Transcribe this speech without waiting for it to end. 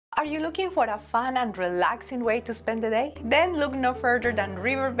Are you looking for a fun and relaxing way to spend the day? Then look no further than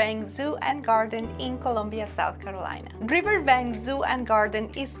Riverbanks Zoo and Garden in Columbia, South Carolina. Riverbanks Zoo and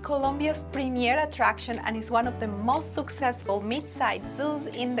Garden is Columbia's premier attraction and is one of the most successful mid-sized zoos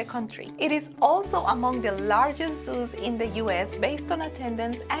in the country. It is also among the largest zoos in the U.S. based on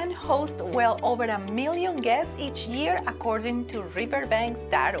attendance and hosts well over 1 million guests each year according to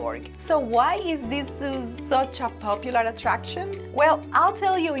riverbanks.org. So why is this zoo such a popular attraction? Well, I'll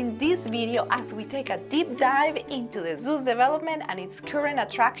tell you in this video as we take a deep dive into the zoo's development and its current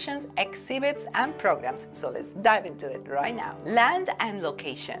attractions, exhibits, and programs. So let's dive into it right now. Land and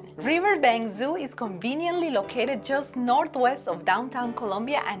location. Riverbanks Zoo is conveniently located just northwest of downtown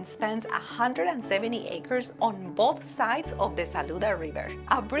Columbia and spans 170 acres on both sides of the Saluda River.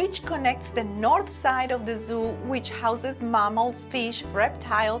 A bridge connects the north side of the zoo, which houses mammals, fish,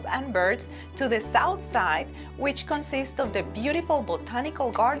 reptiles, and birds, to the south side, which consists of the beautiful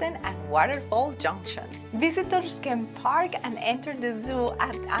Botanical Garden and Waterfall Junction. Visitors can park and enter the zoo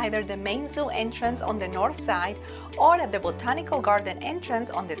at either the main zoo entrance on the north side or at the Botanical Garden entrance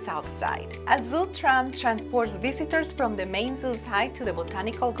on the south side. A zoo tram transports visitors from the main zoo side to the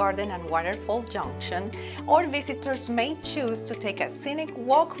Botanical Garden and Waterfall Junction, or visitors may choose to take a scenic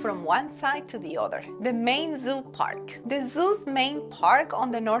walk from one side to the other. The main zoo park. The zoo's main park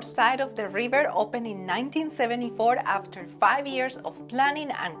on the north side of the river opened in 1974 after 5 years of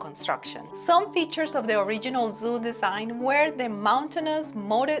planning and construction. Some features of the original zoo design were the mountainous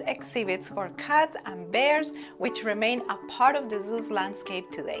moated exhibits for cats and bears, which remain a part of the zoo's landscape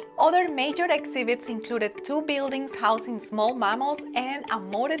today. Other major exhibits included 2 buildings housing small mammals and a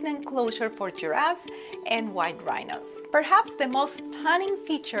moated enclosure for giraffes and white rhinos. Perhaps the most stunning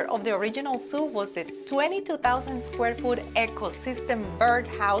feature of the original zoo was the 22,000 square foot ecosystem bird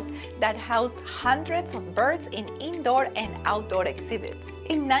house that housed hundreds of birds in indoor and outdoor exhibits.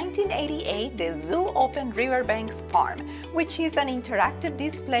 In 1988, the zoo opened Riverbanks Pham, which is an interactive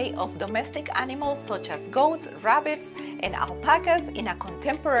display of domestic animals such as goats, rabbits, and alpacas in a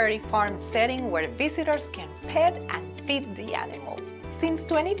contemporary farm setting where visitors can pet and feed the animals. Since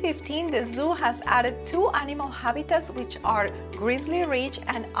 2015, the zoo has added 2 animal habitats, which are Grizzly Ridge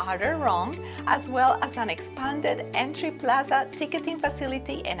and Otter Run, as well as an expanded entry plaza, ticketing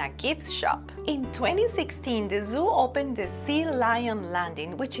facility, and a gift shop. In 2016, the zoo opened the Sea Lion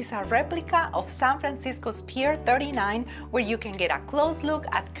Landing, which is a replica of San Francisco's Pier 39, where you can get a close look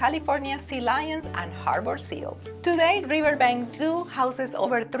at California sea lions and harbor seals. Today, Riverbanks Zoo houses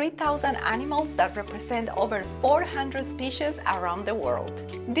over 3,000 animals that represent over 400 species around the world.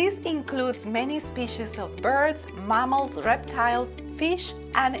 This includes many species of birds, mammals, reptiles, fish,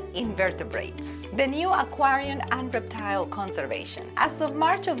 and invertebrates. The new aquarium and reptile conservation. As of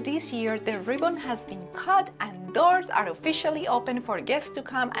March of this year, the ribbon has been cut and doors are officially open for guests to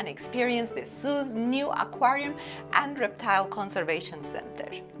come and experience the zoo's new aquarium and reptile conservation center.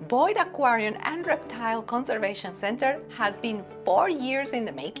 Boyd Aquarium and Reptile Conservation Center has been 4 years in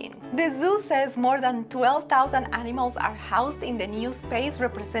the making. The zoo says more than 12,000 animals are housed in the new space,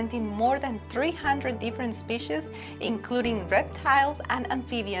 representing more than 300 different species, including reptiles and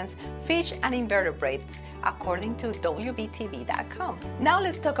amphibians, fish, and invertebrates, according to WBTV.com. Now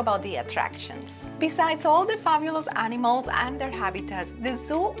let's talk about the attractions. Besides all the fabulous animals and their habitats, the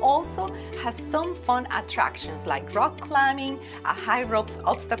zoo also has some fun attractions like rock climbing, a high ropes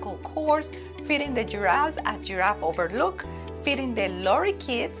obstacle course, feeding the giraffes at Giraffe Overlook, feeding the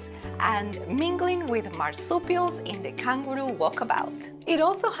lorikeets, and mingling with marsupials in the kangaroo walkabout. It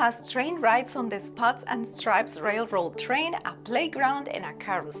also has train rides on the Spots and Stripes railroad train, a playground, and a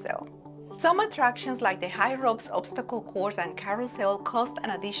carousel. Some attractions like the high ropes obstacle course and carousel cost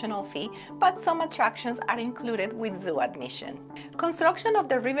an additional fee, but some attractions are included with zoo admission. Construction of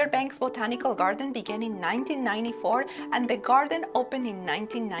the Riverbanks Botanical Garden began in 1994 and the garden opened in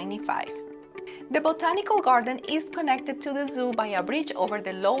 1995. The Botanical Garden is connected to the zoo by a bridge over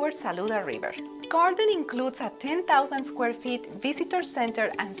the lower Saluda River. Garden includes a 10,000 square feet visitor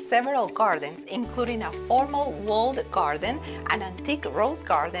center and several gardens, including a formal walled garden, an antique rose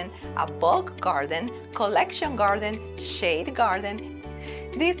garden, a bog garden, collection garden, shade garden.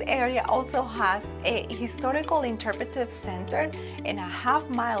 This area also has a historical interpretive center and a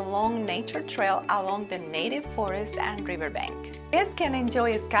half-mile-long nature trail along the native forest and riverbank. Guests can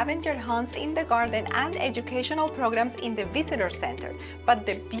enjoy scavenger hunts in the garden and educational programs in the visitor center, but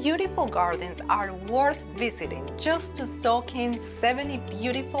the beautiful gardens are worth visiting just to soak in 70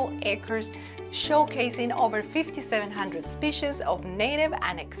 beautiful acres showcasing over 5,700 species of native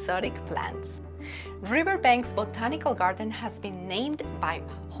and exotic plants. Riverbanks Botanical Garden has been named by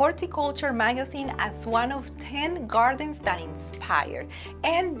Horticulture magazine as one of 10 gardens that inspire,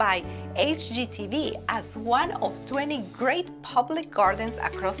 and by HGTV as one of 20 great public gardens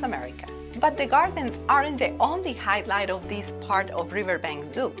across America. But the gardens aren't the only highlight of this part of Riverbanks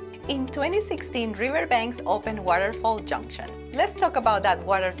Zoo. In 2016, Riverbanks opened Waterfall Junction. Let's talk about that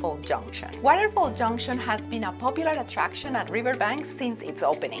Waterfall Junction. Waterfall Junction has been a popular attraction at Riverbanks since its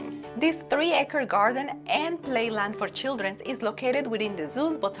opening. This 3-acre garden and playland for children is located within the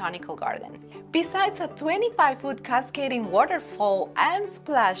zoo's botanical garden. Besides a 25-foot cascading waterfall and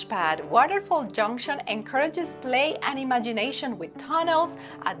splash pad, Waterfall Junction encourages play and imagination with tunnels,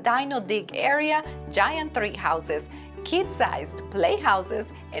 a dino dig area, giant tree houses, kid-sized playhouses,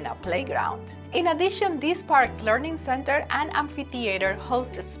 and a playground. In addition, this park's learning center and amphitheater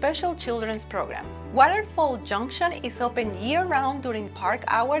host special children's programs. Waterfall Junction is open year-round during park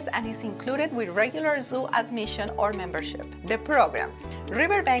hours and is included with regular zoo admission or membership. The programs.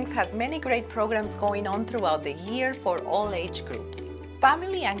 Riverbanks has many great programs going on throughout the year for all age groups.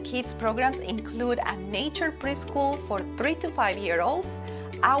 Family and kids programs include a nature preschool for 3 to 5-year-olds,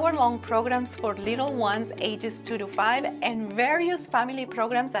 hour-long programs for little ones ages 2 to 5, and various family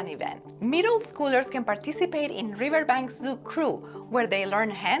programs and events. Middle schoolers can participate in Riverbanks Zoo Crew, where they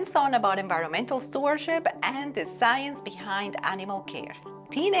learn hands-on about environmental stewardship and the science behind animal care.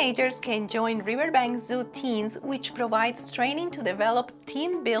 Teenagers can join Riverbanks Zoo Teens, which provides training to develop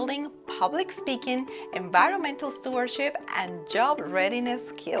team building, public speaking, environmental stewardship, and job readiness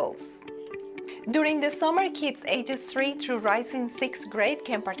skills. During the summer, kids ages 3 through rising 6th grade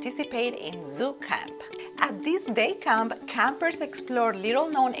can participate in Zoo Camp. At this day camp, campers explore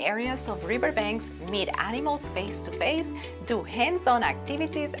little-known areas of Riverbanks, meet animals face-to-face, do hands-on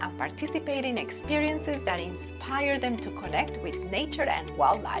activities, and participate in experiences that inspire them to connect with nature and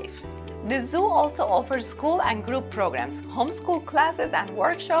wildlife. The zoo also offers school and group programs, homeschool classes and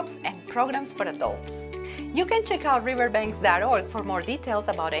workshops, and programs for adults. You can check out riverbanks.org for more details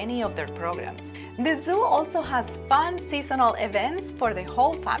about any of their programs. The zoo also has fun seasonal events for the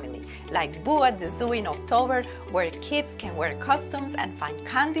whole family, like Boo at the Zoo in October, where kids can wear costumes and find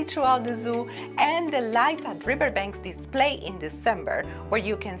candy throughout the zoo, and the Lights at Riverbanks display in December, where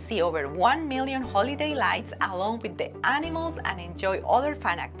you can see over 1 million holiday lights along with the animals and enjoy other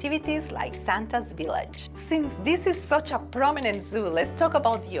fun activities like Santa's Village. Since this is such a prominent zoo, let's talk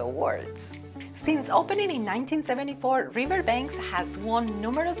about the awards. Since opening in 1974, Riverbanks has won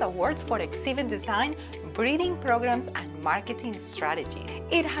numerous awards for exhibit design, breeding programs, and marketing strategy.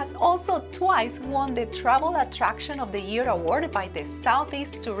 It has also twice won the Travel Attraction of the Year award by the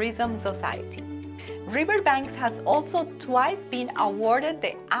Southeast Tourism Society. Riverbanks has also twice been awarded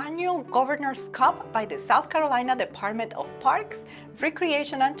the annual Governor's Cup by the South Carolina Department of Parks,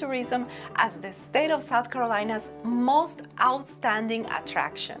 Recreation and Tourism as the state of South Carolina's most outstanding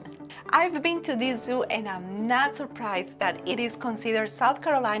attraction. I've been to this zoo and I'm not surprised that it is considered South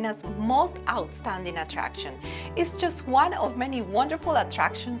Carolina's most outstanding attraction. It's just one of many wonderful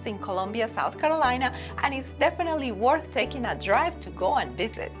attractions in Columbia, South Carolina, and it's definitely worth taking a drive to go and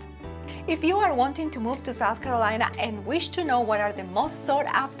visit. If you are wanting to move to South Carolina and wish to know what are the most sought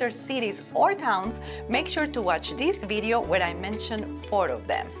after cities or towns, make sure to watch this video where I mention 4 of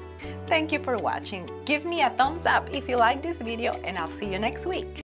them. Thank you for watching. Give me a thumbs up if you like this video, and I'll see you next week.